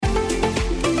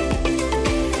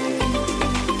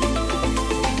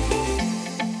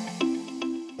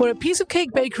We're a Piece of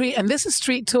Cake Bakery, and this is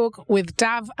Street Talk with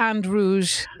Dav and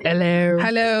Rouge. Hello.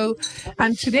 Hello.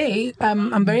 And today,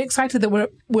 I'm very excited that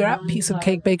we're at Piece of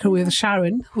Cake Bakery with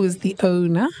Sharon, who is the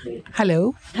owner.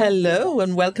 Hello. Hello,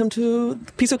 and welcome to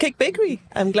Piece of Cake Bakery.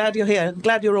 I'm glad you're here.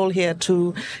 Glad you're all here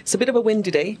too. It's a bit of a windy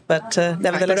day, but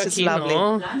nevertheless, it's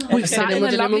lovely. We've sat in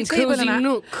a lovely table,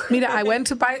 and I went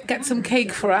to get some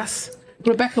cake for us.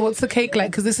 Rebecca, what's the cake like?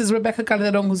 Because this is Rebecca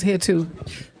Calderon who's here too.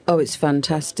 Oh, it's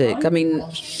fantastic. I mean,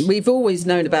 we've always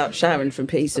known about Sharon from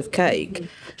Piece of Cake,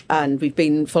 and we've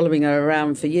been following her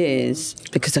around for years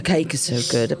because her cake is so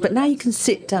good. But now you can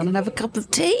sit down and have a cup of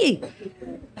tea.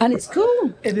 And it's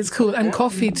cool. It is cool. And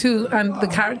coffee too. And the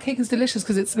carrot cake is delicious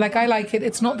because it's like I like it.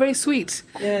 It's not very sweet.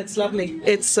 Yeah, it's lovely.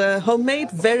 It's a homemade,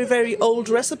 very, very old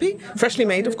recipe. Freshly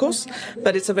made, of course.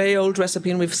 But it's a very old recipe,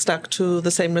 and we've stuck to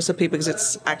the same recipe because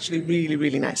it's actually really,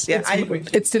 really nice. Yeah, I agree.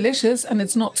 It's delicious, and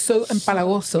it's not so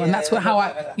empalagoso. And that's how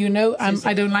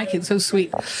I don't like it so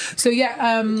sweet. So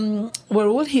we're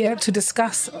all here to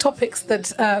discuss topics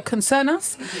that concern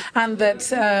us and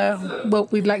that,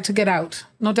 we'd like to get out.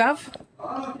 No, Dav?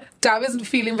 Dav isn't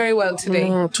feeling very well today.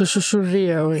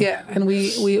 Yeah, and we're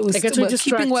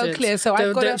keeping well clear. So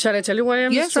I've got Shall I tell you why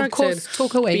I'm distracted? Yes, of course.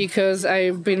 Talk away. Because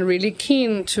I've been really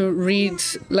keen to read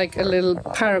like a little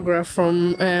paragraph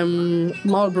from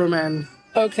Marlboro Man.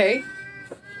 Okay.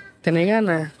 ¿Tiene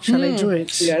gana? Shall I do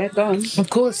it? Yeah, go on. Of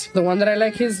course. The one that I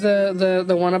like is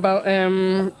the one about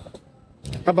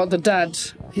the dad,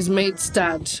 his mate's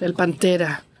dad, El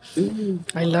Pantera.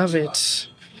 I love it.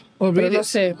 Well, read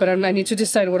but I need to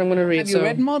decide what I'm going to read. Have you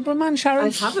read Marlboro Man, Sharon?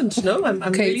 I haven't, no. I'm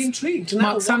really intrigued.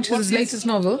 Mark Sanchez's latest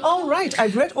novel. Oh, right.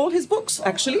 I've read all his books,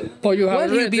 actually. Oh, you have Well,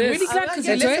 read you'd be this? really glad because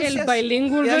It's el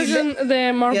bilingual version,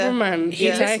 the Marlboro Man.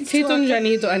 He liked it on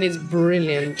Janito, and it's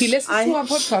brilliant. He listens to our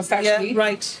podcast, actually. Yeah,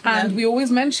 right. And we always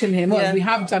mention him. Well, we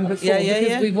have done before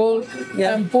because we've all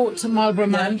bought Marlboro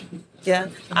Man. Yeah,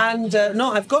 and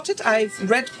I've got it. I've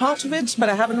read part of it, but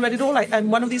I haven't read it all.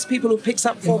 I'm one of these people who picks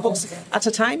up 4 books at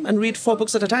a time and read 4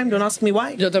 books at a time. Don't ask me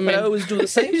why. But I always do the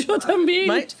same.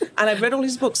 Right? And I've read all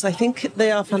his books. I think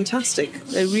they are fantastic.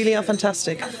 They really are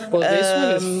fantastic. Well, this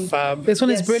one is fab. This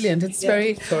one is brilliant. It's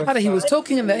very... He was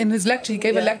talking in his lecture. He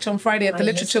gave a lecture on Friday at the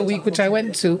Literature Week, which I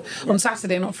went to on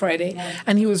Saturday, not Friday.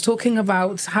 And he was talking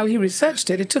about how he researched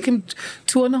it. It took him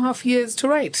 2.5 years to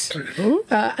write.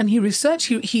 And he researched...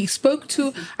 He spoke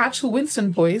to actual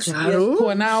Winston boys who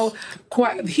are now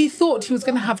he thought he was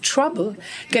going to have trouble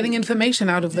getting information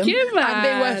out of them, and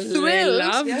they were thrilled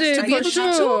to be able to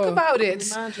talk about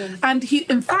it. Imagine. And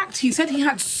he said he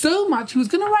had so much. He was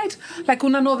going to write like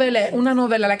una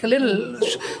novela, like a little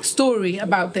story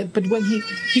about it. But when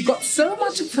he got so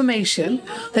much information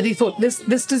that he thought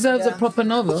this deserves a proper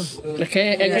novel.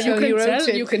 Okay, and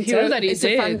you can tell that it's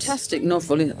a fantastic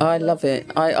novel. I love it.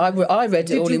 I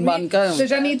read it all in one go. The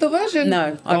Janito version?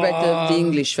 No, I read the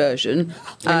English version.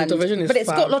 But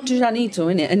it's got lots of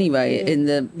Janito in it anyway. In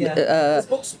the His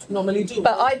books normally do.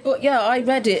 But I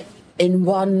read it in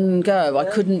one go. I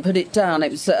couldn't put it down.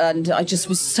 It was, and I just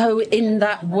was so in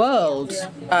that world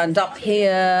and up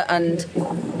here, and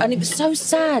it was so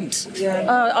sad.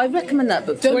 I recommend that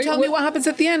book. Don't tell me what happens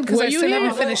at the end because I still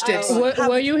haven't finished it.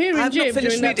 Were you here in Jib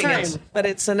during that time? It, but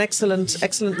it's an excellent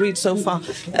read so far.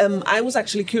 I was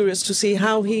actually curious to see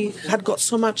how he had got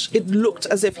so much. It looked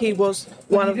as if he was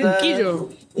one of the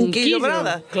Quillo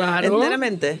brother. Claro.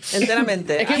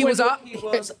 Enteramente. He was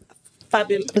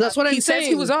fabulous. That's what I'm saying.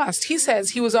 He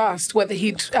says he was asked whether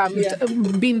he'd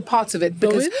been part of it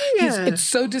because it's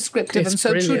so descriptive and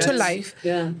so true to life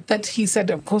that he said,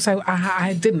 of course,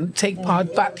 I didn't take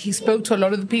part, but he spoke to a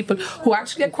lot of the people who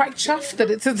actually are quite chuffed that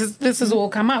this has all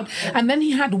come out. And then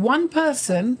he had one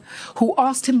person who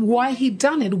asked him why he'd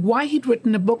done it, why he'd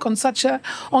written a book on such a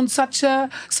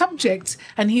subject,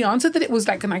 and he answered that it was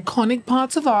like an iconic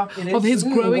part of his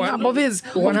growing up, of the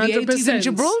 80s in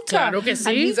Gibraltar. Claro que sí.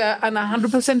 And he's an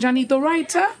 100% Janito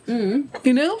writer,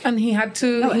 and he had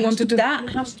to. He wanted to. That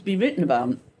has to be written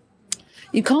about.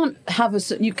 You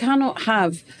cannot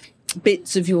have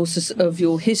bits of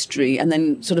your history and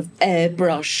then sort of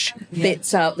airbrush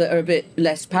bits out that are a bit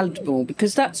less palatable,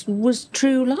 because that was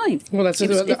true life. Well, that's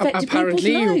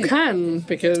apparently you can,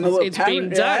 because it's been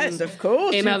done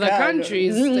in other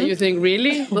countries that you think,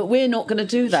 really? But we're not going to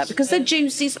do that because they're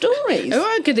juicy stories.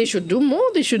 Oh, okay, they should do more.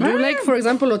 They should do, like, for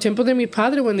example, Lo Tiempo de Mi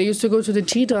Padre, when they used to go to the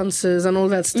tea dances and all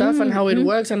that stuff, and how it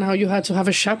works, and how you had to have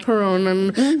a chaperone,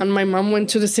 and my mum went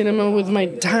to the cinema with my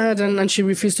dad, and she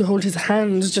refused to hold his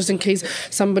hands just in case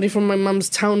somebody from my mum's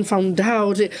town found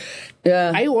out.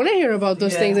 I want to hear about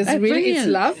those things. It's really, it's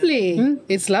lovely.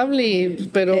 It's lovely.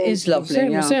 Pero it is lovely.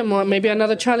 Maybe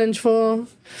another challenge for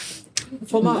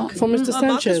For Mark. For Mr. Sanchez.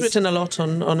 Mark has written a lot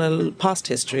on a past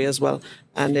history as well.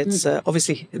 And it's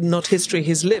obviously not history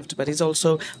he's lived, but he's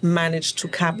also managed to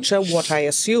capture what I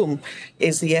assume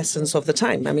is the essence of the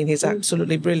time. I mean, he's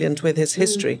absolutely brilliant with his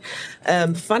history.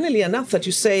 Funnily enough, that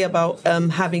you say about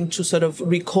having to sort of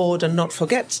record and not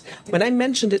forget. When I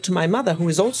mentioned it to my mother, who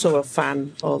is also a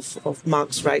fan of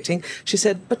Mark's writing, she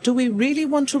said, but do we really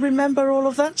want to remember all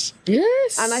of that?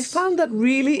 Yes. And I found that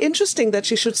really interesting that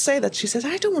she should say that. She said,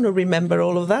 I don't want to remember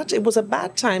all of that. It was a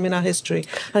bad time in our history.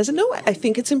 And I said, no, I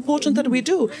think it's important that we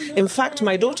do. In fact,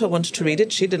 my daughter wanted to read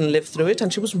it. She didn't live through it,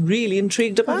 and she was really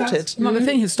intrigued about it. Another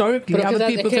thing historically, But other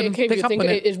people can pick up on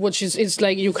it. Which is, it's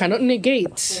like you cannot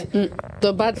negate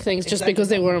the bad things just because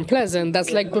they were unpleasant. That's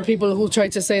like the people who try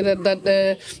to say that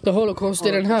the Holocaust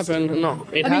didn't happen. No,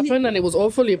 it happened and it was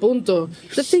awfully punto.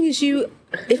 The thing is,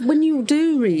 when you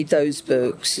do read those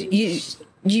books,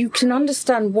 you can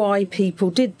understand why people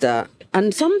did that.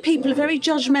 And some people are very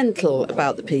judgmental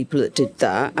about the people that did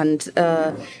that,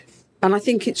 and I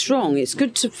think it's wrong. It's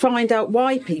good to find out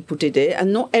why people did it,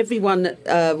 and not everyone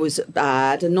was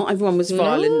bad, and not everyone was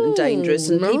violent and dangerous,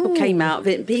 and people came out of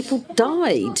it, and people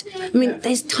died. I mean,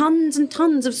 there's tons and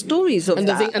tons of stories of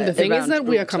that. And the thing is that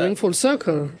we are coming full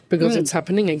circle, because it's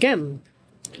happening again.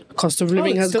 Cost of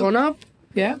living has gone up.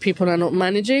 Yeah. People are not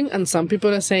managing, and some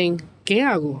people are saying, ¿Qué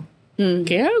hago?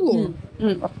 ¿Qué hago?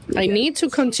 I need to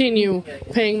continue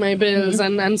paying my bills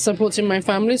and supporting my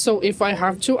family, so if I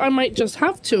have to, I might just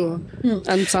have to.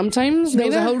 And sometimes there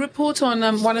was a whole report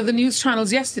on one of the news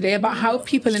channels yesterday about how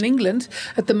people in England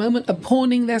at the moment are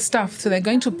pawning their stuff. So they're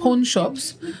going to pawn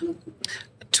shops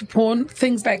to pawn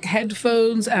things like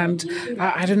headphones and,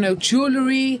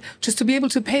 jewellery, just to be able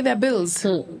to pay their bills.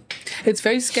 It's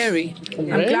very scary. I'm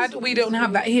glad we don't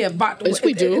have that here, but yes,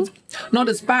 we do. It's not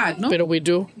as bad, no? But we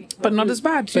do. But not as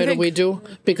bad, But we do.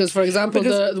 Because, for example,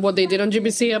 what they did on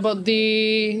GBC about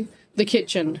the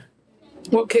kitchen.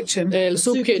 What kitchen? The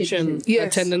soup kitchen. Yes.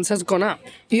 Attendance has gone up.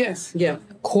 Yes. Yeah.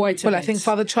 Quite a Well, bit. I think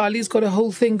Father Charlie's got a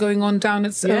whole thing going on down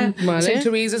at St.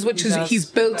 Teresa's, which is he's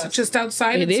built just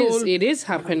outside. It is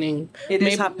happening. It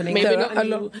is happening.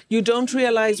 Maybe you don't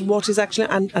realise what is actually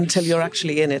until you're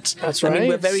actually in it. That's right. I mean,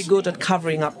 we're right. very good at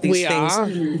covering up these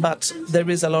things, but there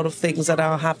is a lot of things that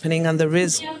are happening, and there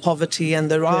is poverty, and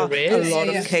there are a lot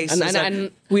of cases.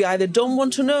 And we either don't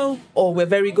want to know, or we're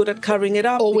very good at covering it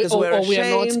up because we're ashamed, we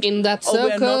are not in that circle. Or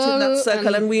we're not in that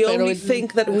circle, and we only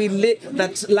think that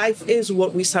that life is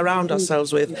what we surround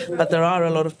ourselves with. But there are a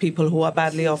lot of people who are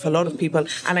badly off. A lot of people,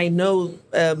 and I know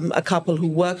a couple who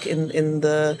work in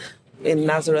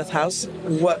Nazareth House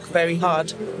and work very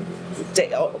hard,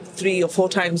 3 or 4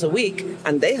 times a week,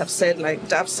 and they have said, like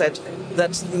Dav said,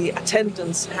 that the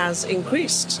attendance has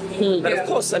increased. But of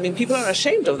course, I mean, people are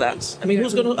ashamed of that. I mean,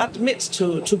 who's going to admit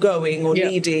to going or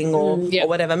needing or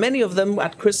whatever? Many of them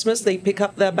at Christmas, they pick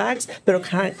up their bags, but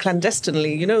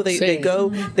clandestinely, they go,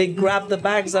 they grab the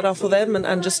bags that are for them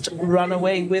and just run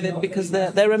away with it because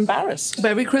they're embarrassed.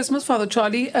 But every Christmas, Father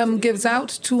Charlie gives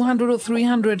out 200 or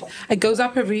 300. It goes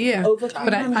up every year. Over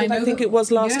 300, I know I think it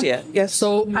was last year. Yes.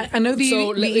 So I know the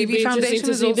EV Foundation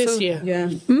is also this year. Yeah.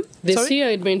 This year,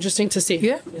 it'd be interesting to see.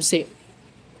 Yeah. See.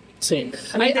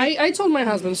 I told my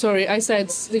husband, I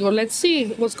said, let's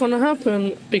see what's going to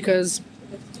happen, because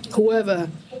whoever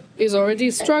is already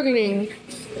struggling,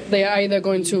 they are either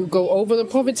going to go over the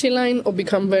poverty line or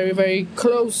become very, very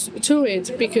close to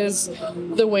it, because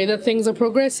the way that things are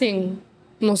progressing,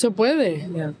 no se puede.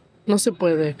 Yeah. No se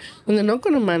puede. And they're not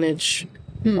going to manage.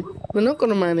 They're not going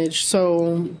to manage,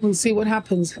 so we'll see what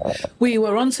happens. We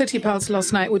were on City Pulse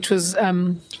last night, which was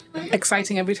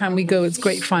exciting. Every time we go, it's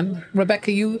great fun.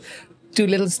 Rebecca, you do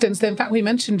little stints there. In fact, we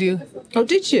mentioned you. Oh,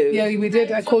 did you? Yeah, we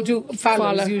did. I called you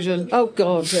Fowler as usual. Oh,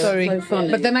 God. Sorry. So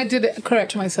funny. But then I did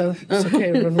correct myself. it's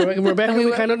okay. Rebecca,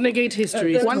 we cannot negate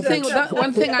history. One thing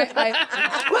I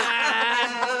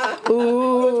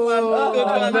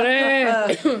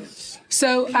Hombre.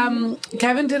 So,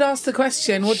 Kevin did ask the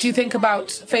question, what do you think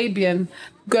about Fabian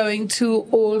going to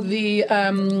all the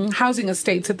housing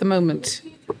estates at the moment?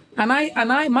 And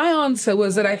my answer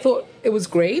was that I thought it was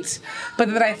great,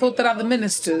 but that I thought that other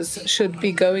ministers should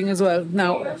be going as well.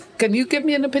 Now, can you give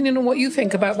me an opinion on what you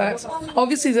think about that?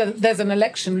 Obviously, there's an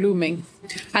election looming.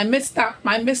 I missed that.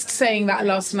 I missed saying that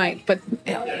last night, but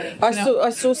I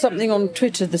saw something on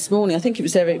Twitter this morning. I think it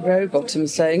was Eric Rowbottom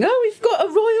saying, "Oh, we've got a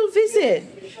royal visit.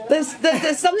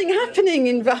 There's something happening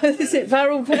in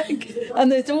Varelbeck,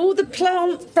 and there's all the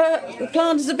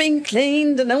planters are being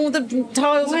cleaned, and all the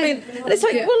tiles are being." And it's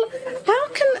like, well,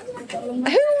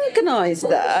 who organised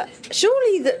that?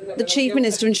 Surely the Chief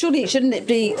Minister, and surely shouldn't it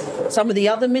be some of the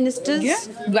other ministers? Yeah,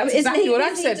 that's exactly what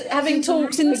I said. Having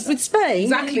talks with Spain?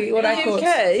 Exactly what I thought.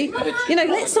 Okay,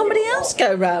 let somebody else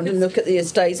go round and look at the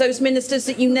estates. Those ministers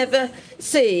that you never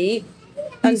see.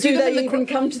 And do they even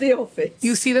come to the office?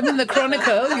 You see them in the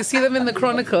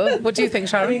Chronicle. What do you think,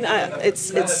 Sharon?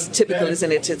 It's typical,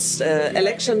 isn't it? It's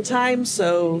election time,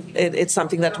 so it's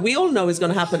something that we all know is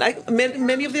going to happen.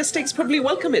 Many of the estates probably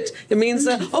welcome it. It means,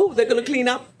 they're going to clean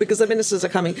up because the ministers are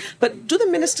coming. But do the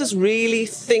ministers really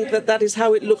think that is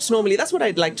how it looks normally? That's what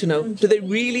I'd like to know. Do they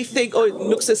really think, it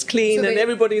looks as clean and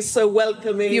everybody is so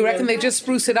welcoming? You reckon they just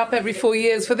spruce it up every 4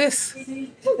 years for this?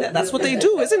 Yeah, that's what they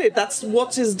do, isn't it? That's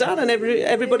what is done, and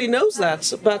everybody knows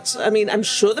that. But, I'm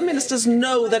sure the ministers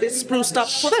know that it's spruced up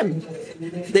for them.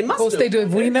 They must. Of course they do.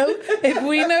 If we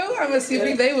know, I'm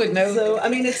assuming they would know. So,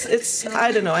 it's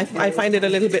I don't know. I find it a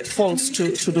little bit false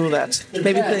to do that.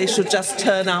 Maybe they should just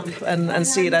turn up and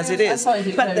see it as it is.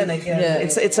 But then again,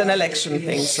 it's an election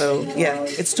thing, so,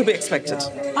 it's to be expected.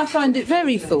 I find it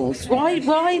very false. Why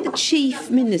the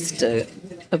Chief Minister?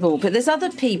 But there's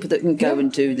other people that can go and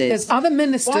do this. There's other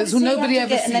ministers who nobody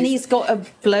ever sees. And then he's got a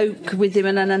bloke with him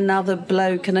and another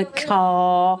bloke and a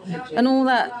car and all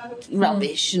that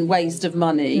rubbish and waste of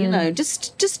money.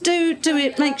 Just do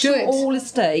it. Make sure all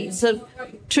estates are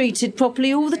treated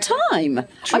properly all the time.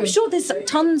 True. I'm sure there's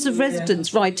tons of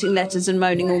residents writing letters and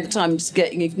moaning all the time, just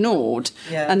getting ignored.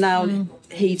 Yeah. And now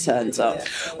he turns up.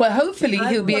 Well, hopefully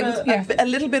he'll be able to... A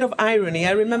little bit of irony.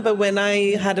 I remember when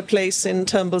I had a place in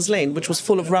Turnbull's Lane, which was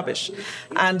full of rubbish,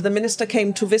 and the minister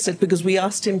came to visit because we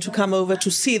asked him to come over to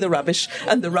see the rubbish,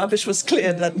 and the rubbish was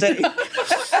cleared that day.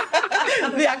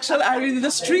 The actual irony,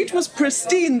 the street was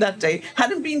pristine that day,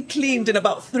 hadn't been cleaned in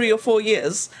about 3 or 4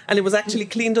 years, and it was actually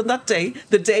cleaned on that day,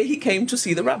 the day he came to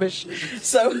see the rubbish.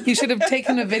 So you should have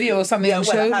taken a video or something and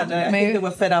showed. I think they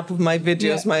were fed up with my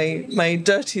videos, my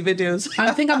dirty videos.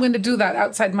 I think I'm going to do that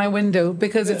outside my window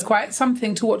because it's quite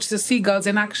something to watch the seagulls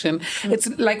in action. It's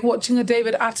like watching a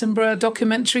David Attenborough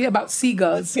documentary about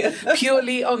seagulls,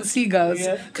 purely on seagulls,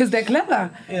 because they're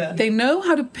clever. Yeah. They know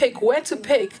how to pick, where to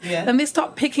pick, and they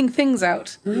start picking things out.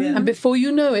 And before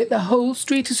you know it, the whole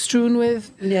street is strewn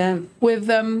with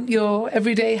your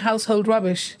everyday household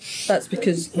rubbish. That's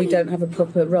because we don't have a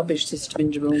proper rubbish system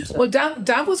in Gibraltar. Well,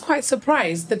 Dav was quite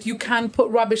surprised that you can put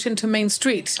rubbish into Main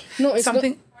Street. No, it's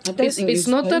something. It's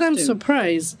not that I'm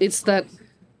surprised. It's that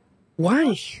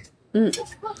why?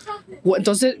 What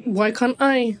does it? Why can't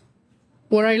I,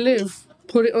 where I live,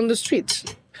 put it on the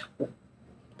street?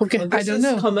 Okay, well, I don't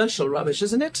know. Commercial rubbish,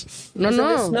 isn't it?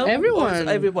 No, everyone.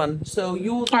 Everyone. So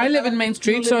you. I live in Main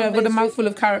Street, so I've got a mouthful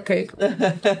of carrot cake.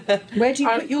 Where do you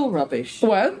put your rubbish?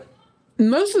 Well,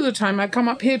 most of the time I come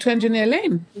up here to Engineer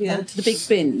Lane. Yeah, to the big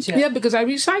bins. Yeah, because I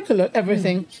recycle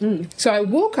everything. So I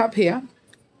walk up here,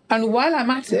 and while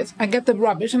I'm at it, I get the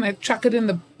rubbish and I chuck it in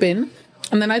the bin.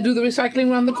 And then I do the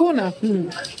recycling around the corner.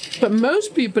 But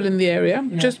most people in the area,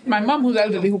 just my mum who's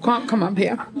elderly, who can't come up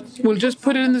here, will just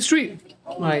put it in the street.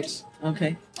 Right,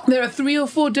 okay. There are 3 or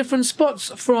 4 different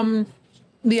spots from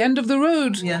the end of the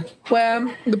road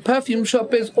where the perfume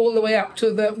shop is all the way up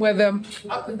to where the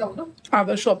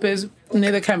other shop is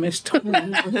near the chemist.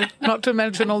 Not to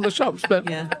mention all the shops, but...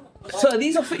 Yeah. So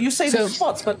these are, you say the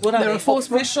spots, but what are there? Are 4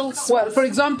 official spots? Well, for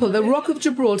example, the Rock of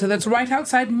Gibraltar that's right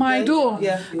outside my door,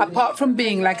 apart from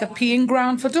being like a peeing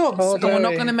ground for dogs, and we're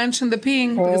not going to mention the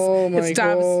peeing because it's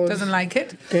Davs doesn't like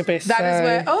it. That is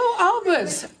where,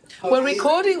 Albert,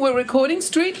 we're recording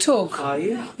Street Talk. Are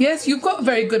you? Yes, you've got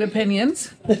very good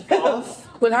opinions.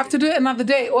 We'll have to do it another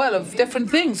day. Well, of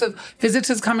different things. Of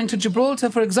visitors coming to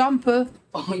Gibraltar, for example.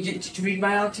 Oh, did you read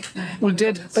my article? We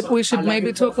did, but we should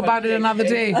maybe talk about it another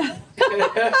day.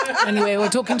 Anyway, we're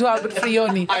talking to Albert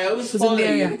Frioni, who's in the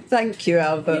area. Thank you,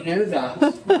 Albert. You know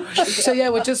that. So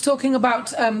we're just talking about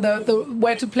the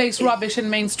where to place rubbish in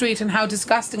Main Street and how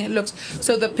disgusting it looks.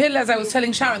 So the Pill, as I was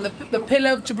telling Sharon, the Pill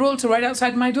of Gibraltar right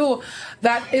outside my door,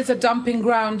 that is a dumping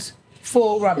ground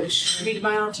for rubbish. Read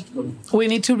my article. We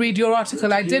need to read your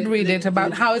article. I did read it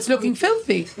about how it's looking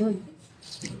filthy.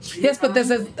 Yes, but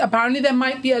apparently there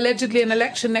might be allegedly an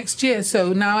election next year,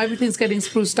 so now everything's getting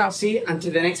spruced up. See,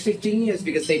 until the next 15 years,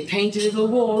 because they painted a little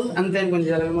wall, and then when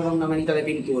they've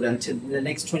been until the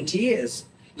next 20 years.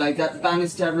 Like that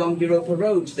banister along Europa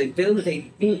Road, they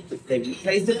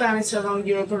replaced the banister along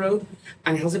Europa Road,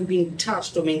 and it hasn't been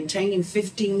touched or maintained in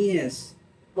 15 years.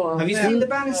 Well, have you seen the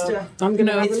banister?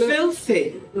 It's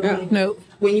filthy. Yeah. No.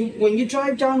 When you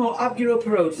drive down or up Europa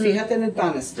Road, fíjate el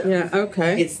banister. Yeah,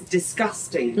 okay. It's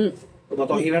disgusting.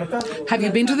 Have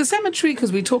you been to the cemetery?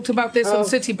 Because we talked about this on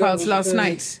City Pulse last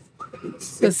night.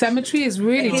 The cemetery is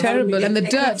really terrible, and the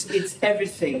dirt. It's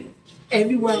everything.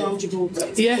 Everywhere around Gibraltar.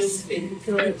 Yes.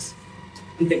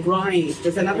 And the grime.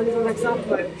 There's another little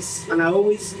example like this, and I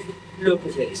always look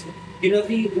at it. You know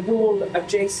the wall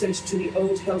adjacent to the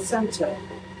Old Hill Centre?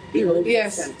 The Old Hill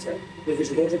Centre, with the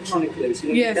Gibraltar Chronicles.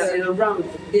 You know, that little round.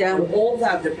 Yeah. All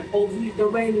that, all the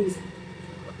railings.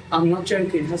 I'm not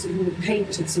joking, it hasn't been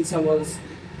painted since I was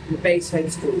in Base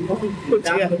Head School. We're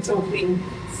talking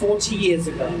 40 years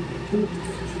ago.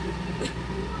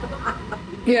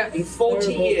 Yeah. In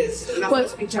 40 years.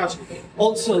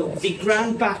 Also, the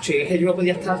Grand Battery,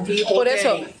 Por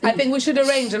eso, I think we should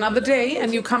arrange another day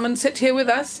and you come and sit here with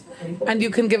us and you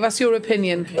can give us your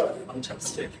opinion.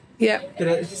 Fantastic. Yeah. You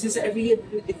know, this is every year,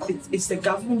 it's the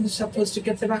government who's supposed to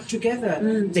get their act together.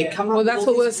 They come up Well, that's with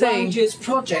what all we're these saying. grandiose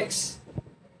projects.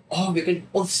 Oh, we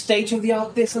can state of the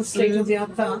art this and state of the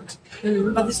art that.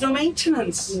 But there's no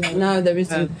maintenance. No, there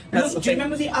isn't. Look, do you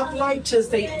remember the uplighters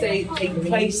they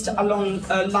placed along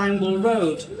Linewall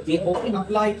Road? The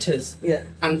uplighters. Yeah.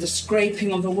 And the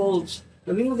scraping of the walls.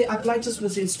 Remember the uplighters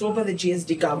was installed by the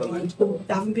GSD government.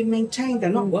 They haven't been maintained. They're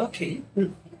not working.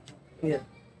 Yeah.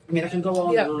 I mean, I can go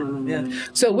on and on and on.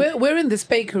 So we're in this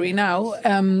bakery now,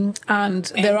 and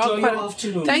there are Enjoy your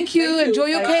afternoon. Thank you. Enjoy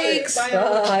your cakes.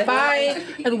 Bye. Bye.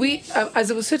 And we,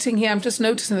 as I was sitting here, I'm just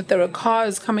noticing that there are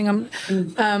cars coming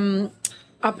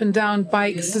up and down,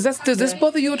 bikes. Does this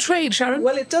bother your trade, Sharon?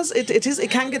 Well, it does. It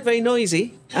can get very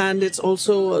noisy, and it's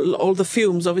also all the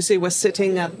fumes. Obviously, we're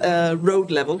sitting at road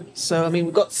level, so I mean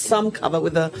we've got some cover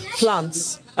with the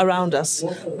plants around us.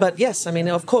 But yes, I mean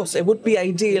of course it would be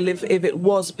ideal if it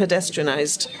was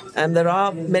pedestrianised, and there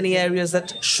are many areas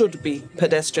that should be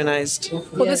pedestrianised.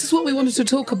 Well, this is what we wanted to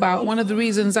talk about. One of the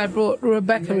reasons I brought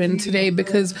Rebecca in today,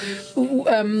 because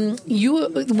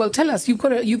tell us, you've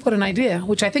got an idea,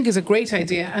 which I think is a great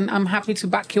idea, and I'm happy to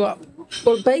back you up.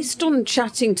 Well, based on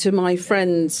chatting to my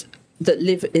friends that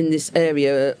live in this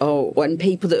area and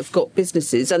people that have got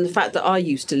businesses, and the fact that I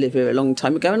used to live here a long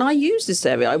time ago, and I use this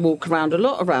area, I walk around a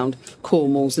lot around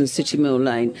Cornwalls and City Mill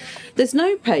Lane. There's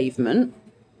no pavement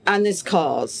and there's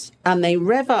cars, and they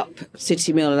rev up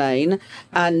City Mill Lane,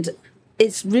 and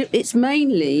it's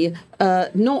mainly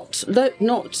not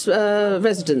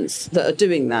residents that are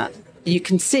doing that. You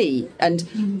can see,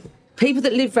 and people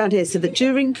that live around here said that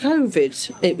during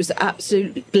COVID, it was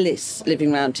absolute bliss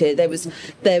living around here.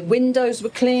 Their windows were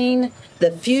clean,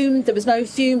 there was no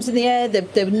fumes in the air,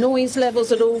 the noise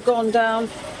levels had all gone down.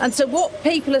 And so what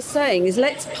people are saying is,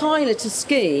 let's pilot a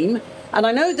scheme, and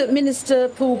I know that Minister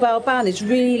Paul Balban is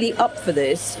really up for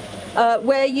this,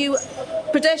 where you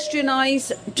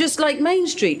pedestrianise, just like Main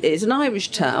Street is, an Irish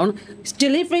town,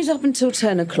 deliveries up until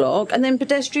 10 o'clock, and then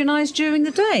pedestrianise during the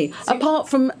day, apart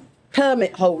from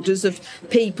permit holders of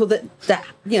people that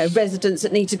residents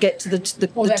that need to get to the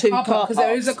two car parks. Because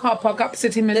there is a car park up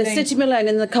City Mill Lane. There's City Mill Lane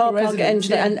and the car park and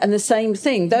the same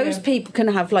thing. Those people can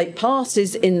have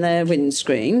passes in their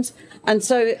windscreens, and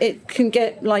so it can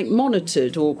get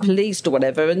monitored or policed or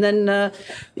whatever, and then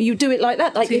you do it like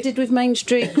that, like you did with Main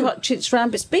Street, Crutchet's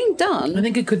Ramp. It's been done. I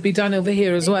think it could be done over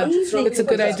here as well. It's a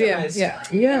good idea. Yeah.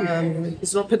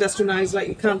 It's not pedestrianised,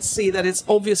 you can't see that it's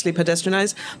obviously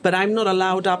pedestrianised, but I'm not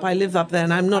allowed up. I live up there,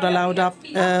 and I'm not allowed up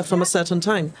from a certain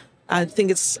time. I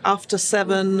think it's after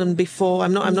 7 and before.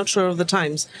 I'm not sure of the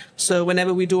times. So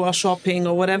whenever we do our shopping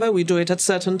or whatever, we do it at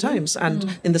certain times.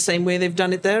 And in the same way they've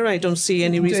done it there, I don't see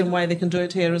any reason why they can do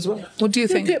it here as well. What do you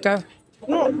think, Dav?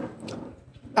 No,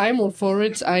 I'm all for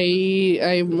it.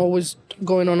 I'm always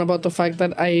going on about the fact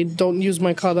that I don't use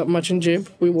my car that much in Jib.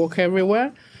 We walk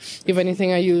everywhere. If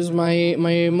anything, I use my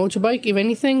motorbike, if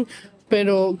anything.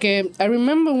 Pero que I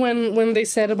remember when they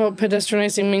said about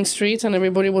pedestrianising Main Street and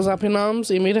everybody was up in arms,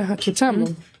 y mira, aquí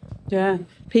estamos. Yeah.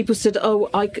 People said,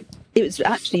 it was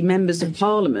actually members of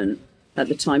Parliament at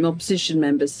the time, opposition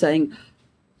members, saying,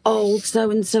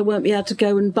 so-and-so won't be able to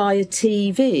go and buy a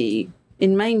TV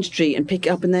in Main Street and pick it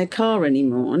up in their car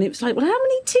anymore. And it was like, well, how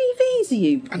many TVs are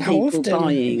you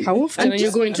buying? How often are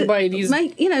you going to buy these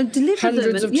deliver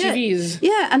hundreds of TVs?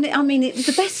 Yeah, and it was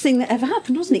the best thing that ever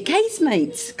happened, wasn't it?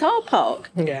 Casemates, car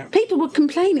park. Yeah. People were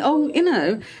complaining,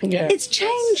 it's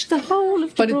changed the whole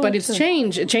of Gibraltar. But it's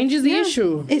changed. It changes the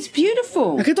issue. It's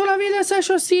beautiful. Es que toda la vida se ha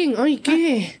hecho así. Ay,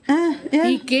 ¿qué?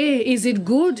 ¿Y qué? Is it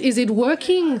good? Is it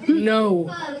working? No.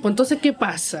 Entonces, ¿qué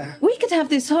pasa? We could have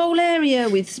this whole area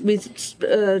with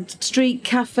street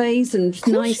cafes and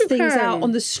nice things out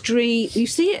on the street. You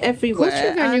see it everywhere. Of course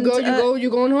you can. You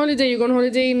go on holiday. You go on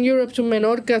holiday in Europe to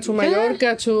Menorca, to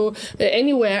Mallorca, to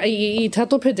anywhere. Y está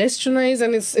todo pedestrianized,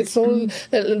 and it's all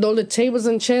the tables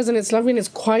and chairs, and it's lovely and it's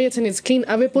quiet and it's clean.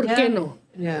 A ver, ¿por qué no?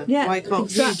 Yeah. Why can't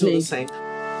we do the same?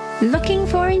 Looking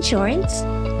for insurance?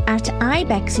 At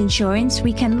Ibex Insurance,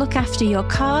 we can look after your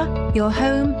car, your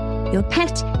home, your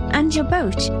pet, and your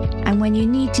boat. And when you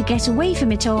need to get away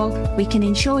from it all, we can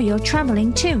insure your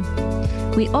travelling too.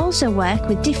 We also work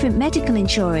with different medical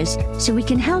insurers, so we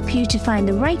can help you to find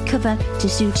the right cover to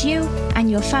suit you and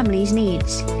your family's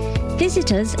needs.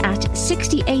 Visit us at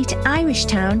 68 Irish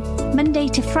Town, Monday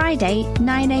to Friday,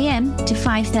 9 a.m. to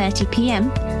 5:30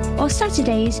 p.m, or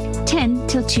Saturdays, 10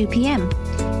 till 2 p.m.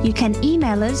 You can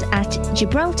email us at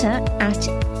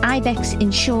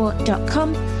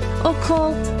gibraltar@ibexinsure.com or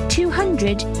call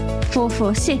 200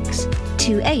 446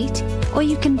 28, or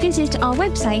you can visit our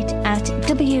website at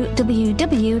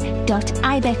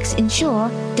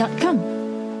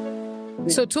www.ibexinsure.com.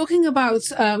 So talking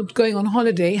about going on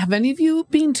holiday, have any of you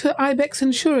been to Ibex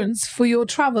Insurance for your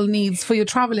travel needs, for your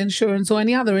travel insurance or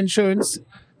any other insurance?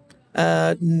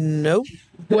 No.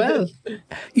 Well,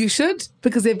 you should,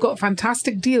 because they've got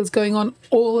fantastic deals going on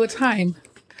all the time.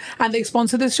 And they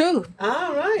sponsor the show.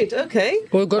 Ah, right. Okay.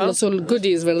 We got lots of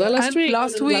goodies, ¿verdad? Last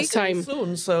time.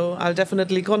 Soon, so I'll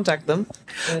definitely contact them.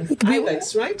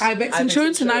 Ibex, right? Ibex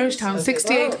Insurance in Irish Town,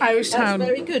 68 Irish Town. That's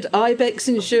very good. Ibex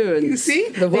Insurance. You see?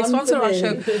 They sponsor our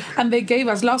show. And they gave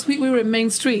us, last week we were in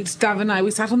Main Street, Dav and I, we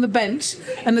sat on the bench,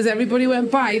 and as everybody went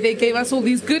by, they gave us all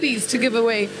these goodies to give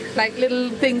away, like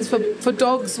little things for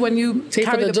dogs when you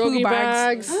carry the poo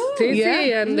bags.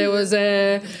 Yeah. And there was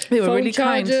they were phone really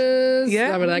chargers. Kind.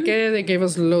 Yeah. They gave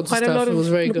us loads of stuff. It was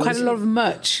very good. Quite a lot of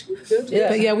merch. Yeah.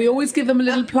 But yeah, we always give them a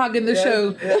little plug in the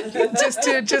show,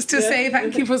 just to say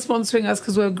thank you for sponsoring us,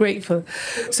 because we're grateful.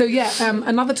 So yeah,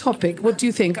 another topic. What do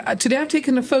you think? Today I've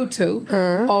taken a photo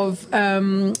of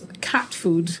cat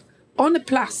food on a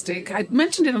plastic. I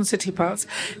mentioned it on City Pulse,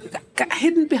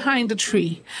 hidden behind a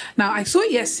tree. Now I saw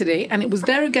it yesterday, and it was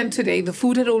there again today. The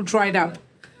food had all dried up.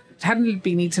 It hadn't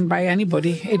been eaten by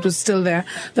anybody. It was still there.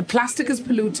 The plastic is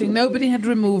polluting. Nobody had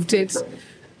removed it.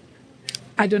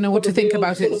 I don't know what to think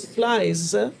about it. Full of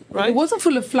flies, right? It wasn't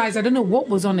full of flies. I don't know what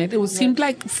was on it. It seemed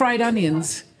like fried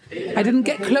onions. I didn't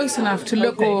get close enough to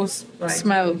look or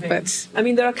smell, but... I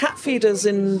mean, there are cat feeders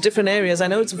in different areas. I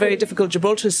know it's very difficult.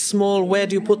 Gibraltar is small. Where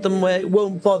do you put them where it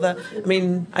won't bother? I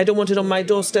mean, I don't want it on my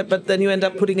doorstep, but then you end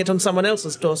up putting it on someone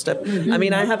else's doorstep. I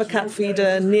mean, I have a cat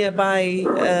feeder nearby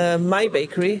my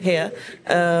bakery here.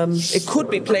 It could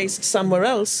be placed somewhere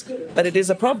else, but it is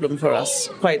a problem for us,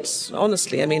 quite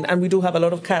honestly. I mean, and we do have a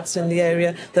lot of cats in the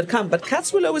area that come, but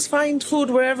cats will always find food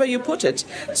wherever you put it.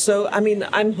 So, I mean,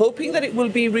 I'm hoping that it will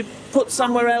be put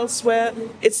somewhere else where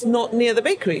it's not near the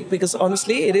bakery, because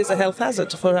honestly it is a health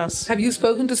hazard for us. Have you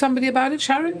spoken to somebody about it,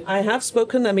 Sharon? I have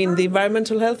spoken. I mean, the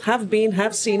environmental health have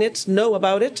seen it, know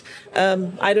about it.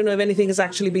 I don't know if anything has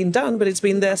actually been done, but it's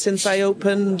been there since I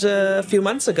opened a few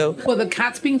months ago. Well, the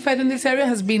cats being fed in this area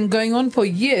has been going on for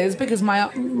years, because my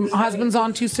husband's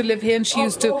aunt used to live here and she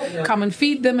used to come and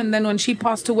feed them, and then when she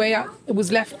passed away it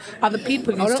was left, other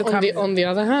people used to come. On the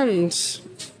other hand,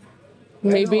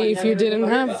 maybe if you didn't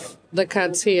have the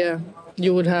cats here,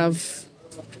 you would have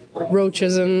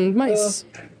roaches and mice.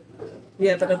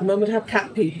 Yeah, but at the moment I have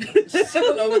cat pee.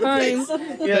 Fine.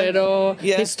 But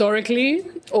historically,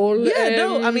 all...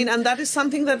 I mean, and that is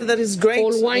something that is great.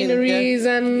 All wineries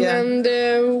and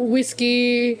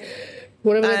whiskey,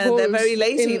 whatever they're called. They're very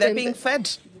lazy. They're being fed.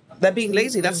 They're being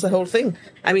lazy. That's the whole thing.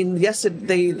 I mean, yes,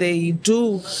 they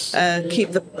do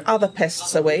keep the other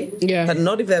pests away, but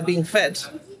not if they're being fed.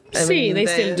 They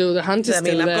still do. The hunt is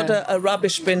still there. I've got a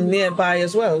rubbish bin nearby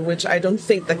as well, which I don't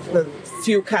think that the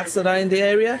few cats that are in the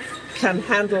area can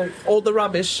handle all the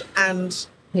rubbish and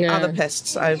other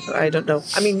pests. I don't know.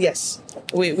 I mean, yes,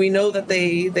 we know that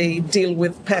they deal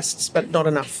with pests, but not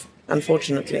enough,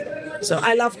 unfortunately. So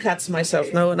I love cats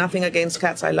myself. No, nothing against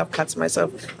cats. I love cats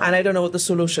myself. And I don't know what the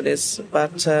solution is.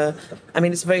 But, I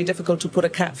mean, it's very difficult to put a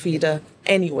cat feeder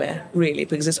anywhere, really,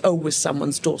 because it's always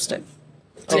someone's doorstep.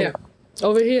 Yeah.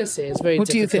 Over here, it's very difficult. What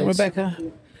do you think, Rebecca?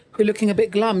 You're looking a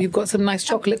bit glum. You've got some nice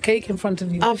chocolate cake in front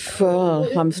of you. I'm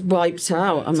wiped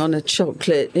out. I'm on a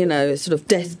chocolate, sort of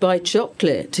death by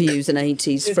chocolate, to use an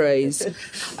 80s phrase.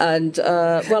 And,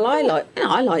 I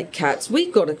like cats.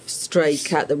 We've got a stray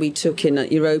cat that we took in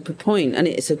at Europa Point, and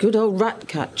it's a good old rat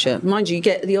catcher. Mind you, you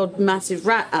get the odd massive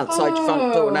rat outside your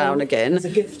front door now and again. As a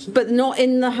gift. But not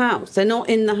in the house. They're not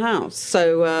in the house.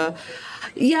 So...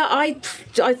 I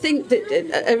think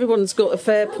that everyone's got a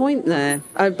fair point there.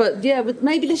 But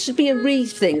maybe there should be a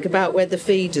rethink about where the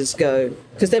feeders go,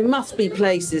 because there must be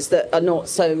places that are not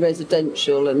so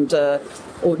residential and or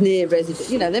near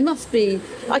residential. There must be.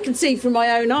 I can see from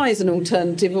my own eyes an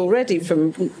alternative already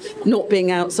from not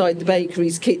being outside the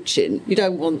bakery's kitchen. You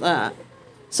don't want that.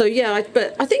 So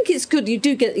but I think it's good. You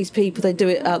do get these people; they do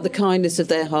it out of the kindness of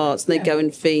their hearts, and they go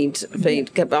and feed.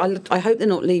 But I hope they're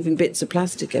not leaving bits of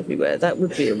plastic everywhere. That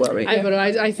would be a worry.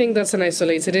 I think that's an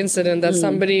isolated incident. That's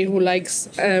somebody who likes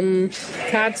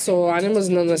cats or animals,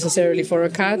 not necessarily for a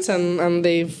cat, and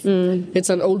it's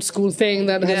an old school thing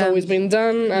that has always been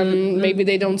done, and maybe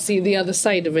they don't see the other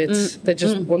side of it. They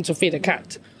just want to feed a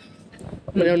cat.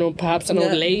 I don't know, perhaps an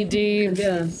old lady.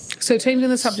 Yeah. So changing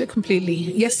the subject completely.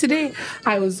 Yesterday,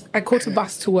 I caught a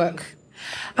bus to work,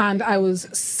 and I was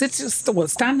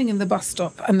standing in the bus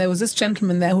stop, and there was this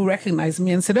gentleman there who recognized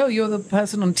me and said, "Oh, you're the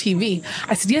person on TV."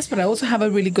 I said, "Yes, but I also have a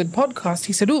really good podcast."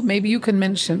 He said, "Oh, maybe you can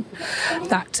mention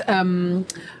that."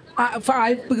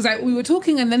 We were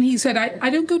talking, and then he said, I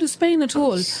don't go to Spain at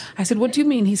all. I said, "What do you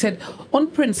mean?" He said, "On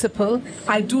principle,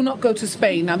 I do not go to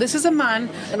Spain." Now, this is a man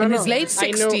in his late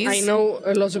 60s. I know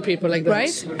a lot of people like that.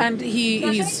 Right? And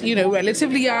he's,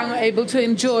 relatively young, able to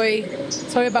enjoy...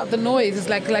 Sorry about the noise. It's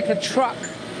like a truck.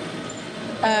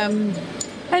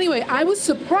 Anyway, I was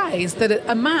surprised that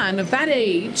a man of that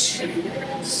age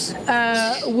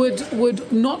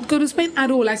would not go to Spain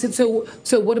at all. I said, so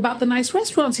what about the nice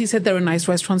restaurants? He said, there are nice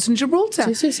restaurants in Gibraltar.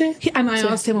 And I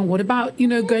asked him, what about,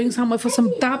 going somewhere for some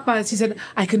tapas? He said,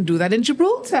 I can do that in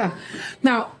Gibraltar.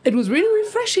 Now, it was really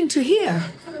refreshing to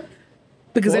hear.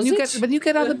 Because then you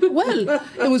get other. Well,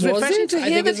 it was refreshing to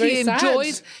hear that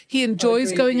he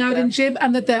enjoys going out in Gib,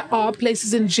 and that there are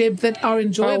places in Gib that are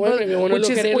enjoyable, which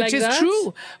is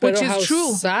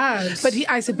true. Sad. But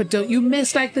I said, but don't you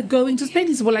miss the going to Spain?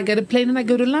 He said, well, I get a plane and I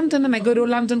go to London, and I go to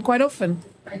London quite often.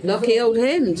 Lucky old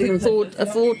him to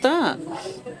afford that.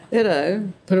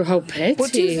 But how petty.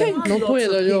 What do you think? No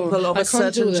puedo yo. People of a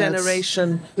certain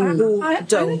generation who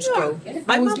don't go.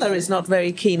 My mother is not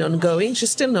very keen on going.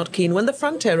 She's still not keen. When the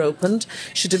frontier opened,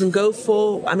 she didn't go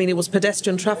for, it was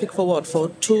pedestrian traffic for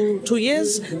 2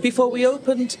 years before we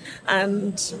opened,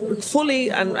 and fully,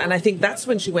 and I think that's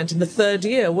when she went in the 3rd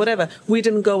year, whatever. We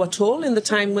didn't go at all in the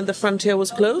time when the frontier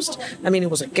was closed. It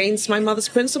was against my mother's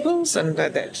principles, and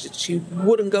she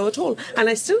wouldn't go at all. And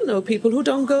I still know people who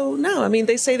don't go now.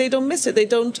 They say they don't miss it. They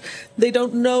don't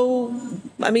know.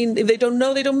 If they don't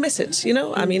know, they don't miss it.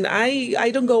 I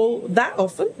don't go that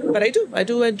often, but I do. I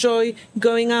do enjoy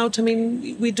going out.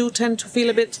 We do tend to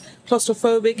feel a bit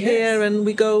claustrophobic here, and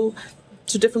we go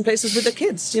to different places with the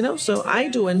kids. So I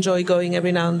do enjoy going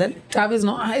every now and then. Dav is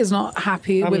not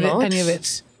happy with any of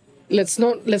it. Let's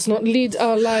not lead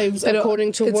our lives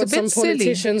according to what some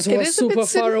politicians who are super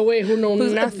far away, who know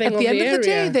nothing of the area. At the end of the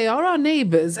day, they are our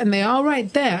neighbours, and they are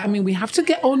right there. We have to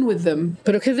get on with them.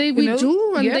 But we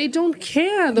do, and they don't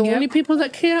care. The only people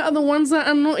that care are the ones that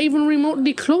are not even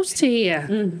remotely close to here.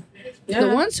 Mm. Yeah. The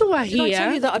ones who are here... Did I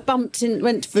tell you that I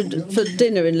went for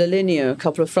dinner in La Linea a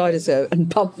couple of Fridays ago and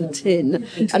bumped in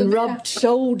and rubbed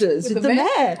shoulders with the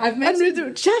mayor. We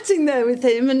were chatting there with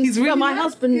him, and my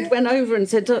husband went over and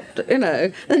said,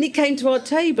 and he came to our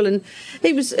table, and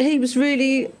he was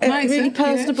really nice, really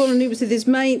personable, and he was with his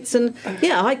mates, and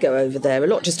I go over there a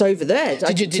lot, just over there.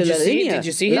 Did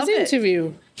you see his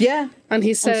interview? Yeah. And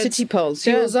he said, City Pulse,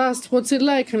 he was asked, what's it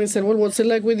like? And he said, well, what's it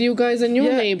like with you guys and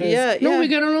your neighbours? We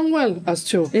get along well, us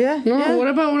two. What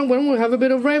about when we have a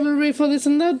bit of rivalry for this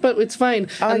and that? But it's fine.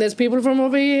 And there's people from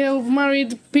over here who've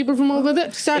married people from over there.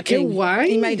 Exactly. Okay, why?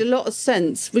 He made a lot of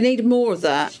sense. We need more of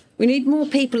that. We need more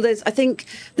people. I think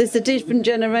there's a different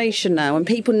generation now, and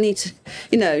people need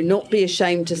to, not be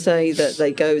ashamed to say that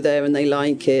they go there and they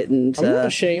like it. And I'm not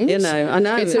ashamed. I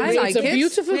know. It's a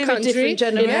beautiful country.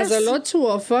 It has a lot to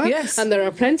offer. Yes. And there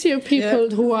are plenty of people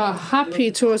who are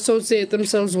happy to associate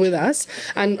themselves with us.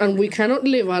 And we cannot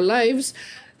live our lives.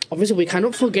 Obviously, we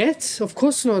cannot forget, of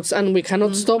course not, and we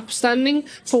cannot stop standing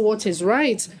for what is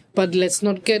right. But let's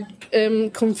not get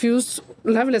confused.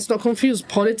 Let's not confuse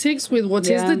politics with what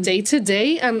is the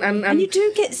day-to-day. And you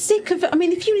do get sick of it.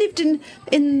 If you lived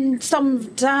in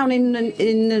some town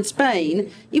in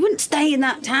Spain, you wouldn't stay in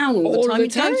that town all the time.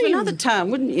 You'd go to another town,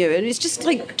 wouldn't you? And it's just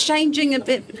like changing a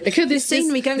bit. Because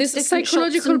this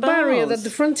psychological barrier that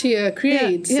the frontier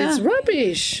creates, it's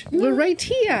rubbish. We're right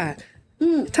here.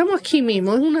 Estamos aquí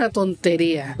mismo, es una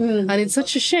tontería. And it's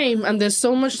such a shame, and there's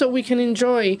so much that we can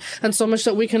enjoy and so much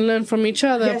that we can learn from each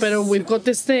other, but we've got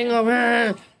this thing of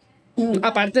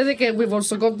aparte de que we've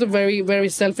also got the very, very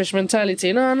selfish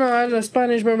mentality. No, I'm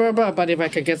Spanish, blah, blah, blah, but if I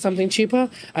could get something cheaper,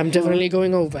 I'm definitely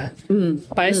going over.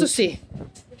 Para eso sí.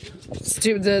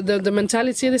 The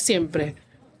mentality de siempre.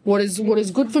 What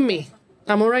is good for me?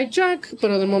 I'm alright, Jack,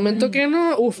 pero de momento que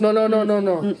no,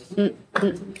 no.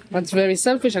 That's very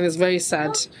selfish, and it's very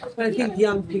sad. But I think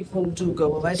young people do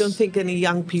go over. I don't think any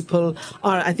young people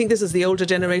are. I think this is the older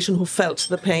generation who felt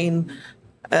the pain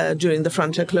during the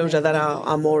frontier closure that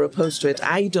are more opposed to it.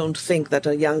 I don't think that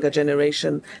a younger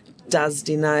generation does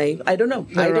deny. I don't know.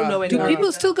 I don't know. Do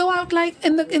people still go out like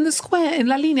in the square in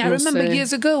La Linea? I remember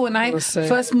years ago when I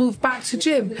first moved back to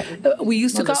Jib, we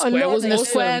used to go a lot in the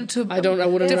square and to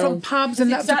different pubs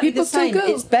and that. Do people still go?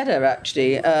 It's better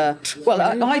actually. I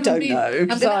don't know. I'm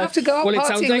going to have to go out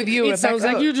partying with you, It sounds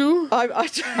like you do.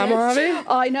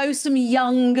 I know some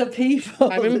younger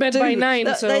people. I'm in bed by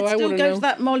 9, so they I still wouldn't go know. to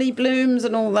that Molly Blooms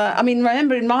and all that. I mean,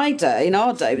 remember in our day,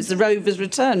 it was the Rovers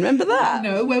Return. Remember that?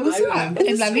 No, where was that?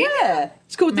 In La Linea.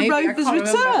 It's called Maybe, the I Rovers can't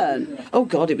Return. Oh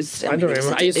God, it was. I don't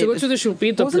remember. I used to go to the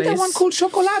Chupito Wasn't place. there one called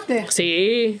Chocolate?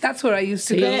 Sí. That's where I used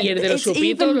to go. Sí, y el de los It's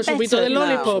even Chupitos de better now.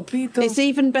 Lollipop. It's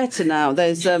even better now.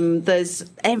 There's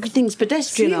everything's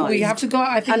pedestrianised. We have to go out.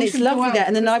 I think and we it's should go lovely out there.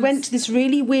 And then I went to this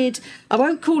really weird. I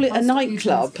won't call it a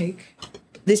nightclub.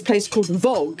 This place called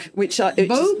Vogue,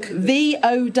 Vogue?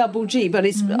 VOGG, but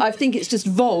it's I think it's just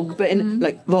Vogue, but in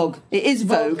like Vogue. It is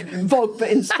Vogue, but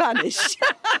in Spanish.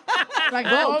 Like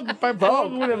Vogue.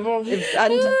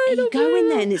 And you go in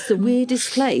there, and it's the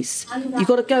weirdest place. You've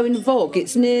got to go in Vogue.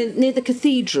 It's near the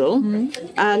cathedral,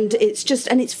 and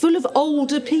it's full of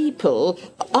older people.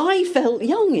 I felt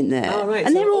young in there,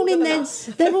 and they're all in there.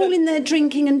 They're all in there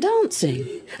drinking and dancing,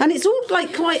 and it's all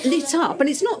like quite lit up, and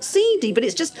it's not seedy, but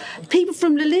it's just people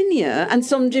from La Linea and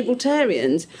some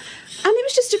Gibraltarians. And it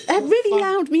was just a really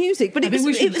loud music, but you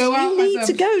need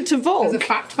to go to Vogue. As a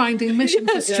fact-finding mission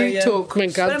for street talk. Me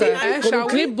encanta. Con un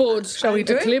clipboard. Shall we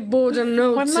do it? Clipboard and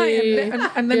notes. One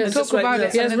night and then talk about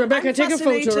it. Yes, Rebecca, take a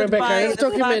photo, Rebecca. Let's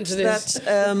document this.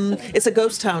 It's a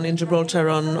ghost town in Gibraltar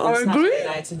on Saturday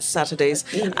nights and Saturdays.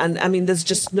 And I mean, there's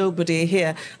just nobody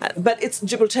here. But it's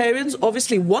Gibraltarians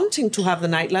obviously wanting to have the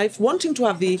nightlife, wanting to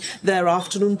have their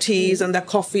afternoon teas and their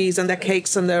coffees and their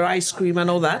cakes and their ice cream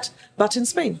and all that. But in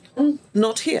Spain,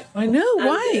 not here. I know,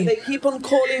 why? And they keep on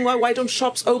calling, why don't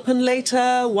shops open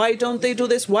later? Why don't they do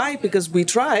this? Why? Because we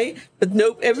try, but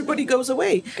no, everybody goes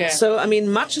away. Yeah. So, I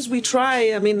mean, much as we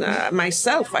try, I mean,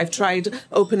 myself, I've tried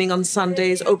opening on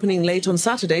Sundays, opening late on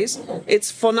Saturdays.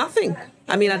 It's for nothing.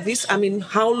 I mean, at least,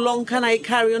 how long can I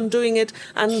carry on doing it?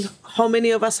 And how many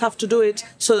of us have to do it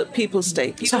so that people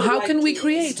stay? So how can we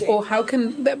create, or how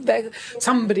can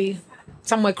somebody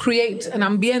somewhere create an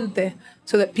ambiente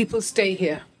so that people stay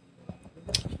here?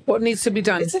 What needs to be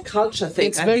done? It's a culture thing.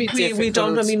 It's very difficult. We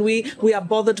don't. I mean, we are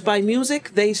bothered by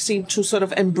music. They seem to sort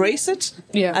of embrace it.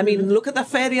 Yeah. I mean, look at the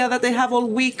feria that they have all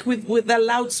week with their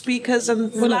loudspeakers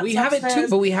and. Well, we have it too.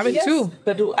 But we have it too.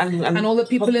 But and all the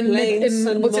people in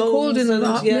what's it called in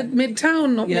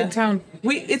Midtown, not Midtown.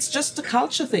 It's just a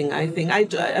culture thing. I think.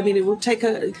 I mean, it will take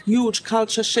a huge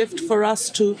culture shift for us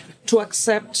to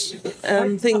accept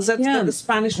things that the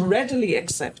Spanish readily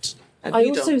accept. I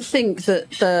also think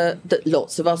that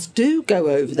lots of us do go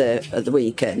over there at the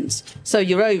weekends. So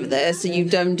you're over there, so you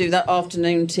don't do that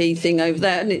afternoon tea thing over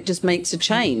there, and it just makes a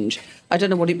change. I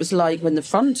don't know what it was like when the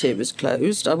frontier was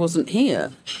closed. I wasn't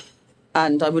here,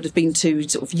 and I would have been too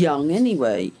sort of young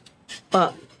anyway.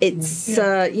 But it's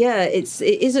it's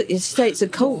a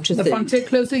culture thing. The frontier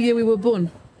closed the year we were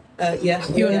born.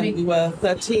 You and me. We were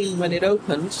 13 when it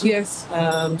opened. Yes.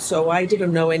 So I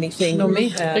didn't know anything. No,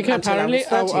 me. Apparently,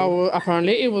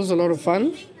 it was a lot of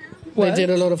fun. They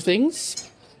did a lot of things.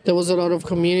 There was a lot of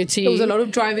community. There was a lot of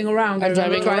driving around. And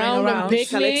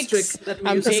picnics.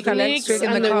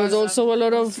 And there was also a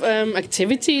lot of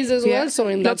activities as well. So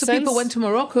in that sense... Lots of people went to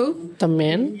Morocco.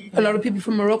 También. A lot of people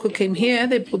from Morocco came here.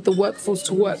 They put the workforce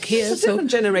to work here. It's a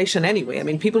different generation anyway. I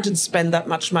mean, people didn't spend that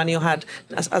much money or had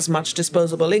as much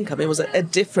disposable income. It was a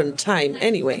different time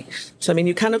anyway. So, I mean,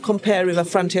 you cannot compare if a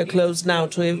frontier closed now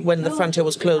to when the frontier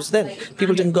was closed then.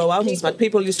 People didn't go out as much.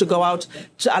 People used to go out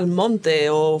to Almonte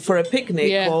or for a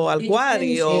picnic or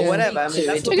Alguari or whatever. I mean,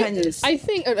 that's depends. I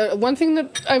think one thing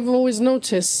that I've always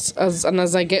noticed, as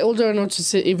I get older, I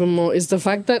notice it even more, is the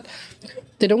fact that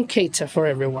they don't cater for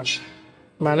everyone.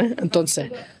 ¿Vale?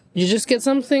 Entonces, you just get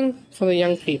something for the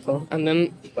young people, and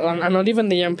then, and not even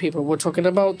the young people, we're talking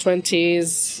about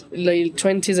 20s, late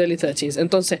 20s, early 30s.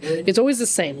 Entonces, it's always the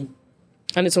same.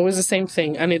 And it's always the same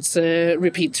thing, and it's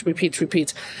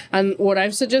repeat. And what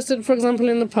I've suggested, for example,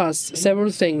 in the past,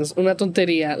 several things, una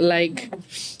tontería, like,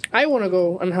 I want to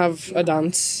go and have a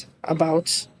dance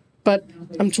but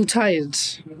I'm too tired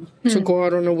to go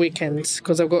out on a weekend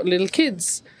because I've got little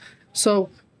kids. So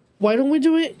why don't we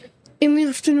do it in the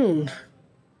afternoon?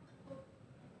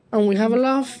 and we have a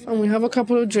laugh, and we have a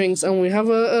couple of drinks, and we have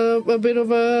a bit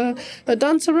of a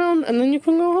dance around, and then you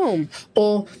can go home.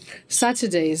 Or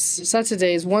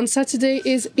Saturdays. One Saturday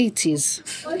is 80s,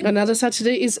 another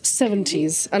Saturday is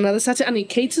 70s, another Saturday, and it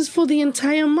caters for the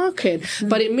entire market.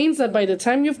 But it means that by the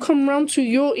time you've come round to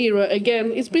your era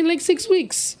again, it's been like 6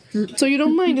 weeks. So you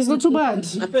don't mind, it's not too bad.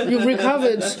 You've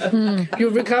recovered.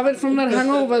 You've recovered from that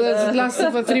hangover that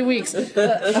lasted for 3 weeks. But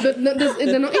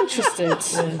they're not interested.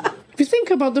 If you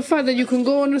think about the fact that you can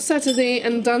go on a Saturday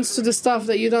and dance to the stuff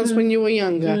that you danced when you were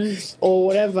younger, or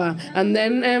whatever, and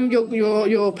then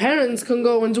your parents can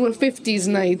go and do a 50s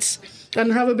night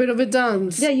and have a bit of a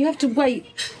dance. Yeah, you have to wait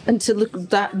until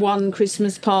that one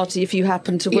Christmas party if you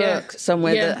happen to work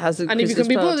somewhere that has a Christmas party. And if you can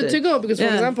be bothered to go, because, for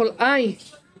example,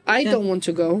 I don't want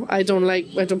to go. I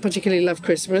don't particularly love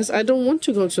Christmas. I don't want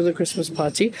to go to the Christmas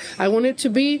party. I want it to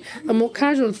be a more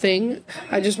casual thing.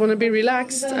 I just want to be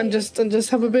relaxed and just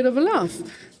have a bit of a laugh.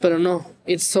 But no,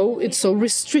 it's so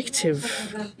restrictive.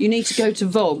 You need to go to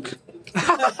Vogue.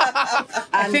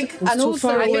 I think we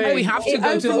have to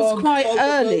go to Vogue. It opens quite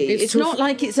early. It's not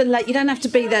like it's a late. You don't have to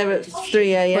be there at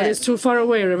 3 a.m. But it's too far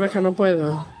away, Rebecca. No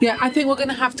puedo. Yeah, I think we're going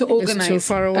to have to organise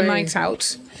a night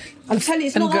out. I'm telling you,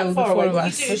 it's not that far away.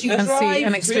 And see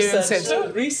and experience it.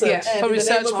 For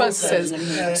research purposes.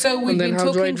 So we've been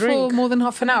talking for more than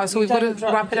half an hour, so we've got to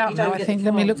wrap it up now, I think.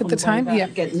 Let me look at the time. Yeah.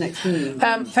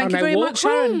 Thank you very much,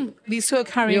 Sharon. These two are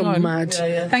carrying on. Mad.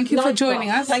 Thank you for joining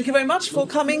us. Thank you very much for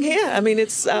coming here. I mean,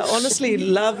 it's honestly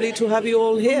lovely to have you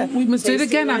all here. We must do it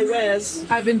again.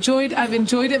 I've enjoyed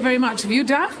it very much. Have you,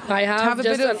 Dav? I have a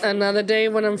bit of another day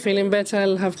when I'm feeling better.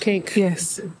 I'll have cake.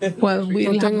 Yes. Well,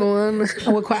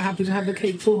 we're quite happy to have the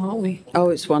cake full, aren't we?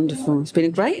 Oh, it's wonderful. It's been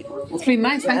great. It's been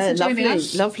nice. Thanks for joining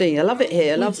us. Lovely. I love it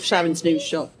here. I love Sharon's new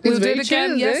shop. We'll do it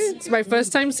again. Yes, it's my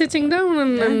first time sitting down,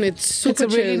 and it's super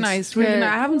It's really nice. Really nice.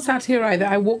 I haven't sat here either.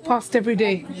 I walk past every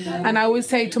day, and I always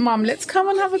say to Mum, "Let's come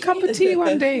and have a cup of tea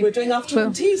one day." We're doing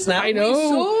afternoon teas now. I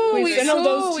know. We saw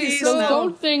those teas those now.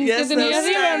 gold things. Yes, they're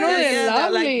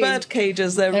lovely. like bird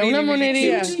cages. They're really, really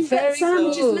cute. Very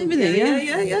sandwiches and everything.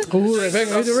 Yeah. Ooh,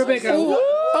 Rebecca.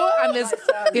 Oh, and there's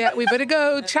we better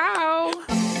go. Ciao.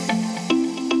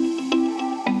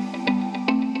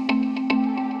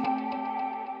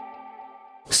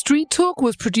 Street Talk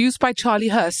was produced by Charlie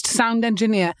Hurst, sound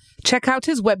engineer. Check out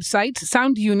his website,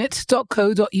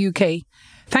 soundunit.co.uk.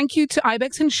 Thank you to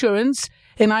Ibex Insurance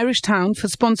in Irish Town for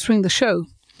sponsoring the show.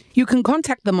 You can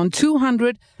contact them on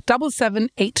 200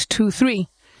 77823.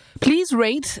 Please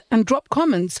rate and drop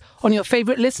comments on your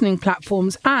favourite listening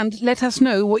platforms and let us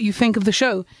know what you think of the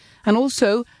show. And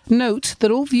also note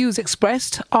that all views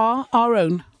expressed are our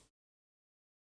own.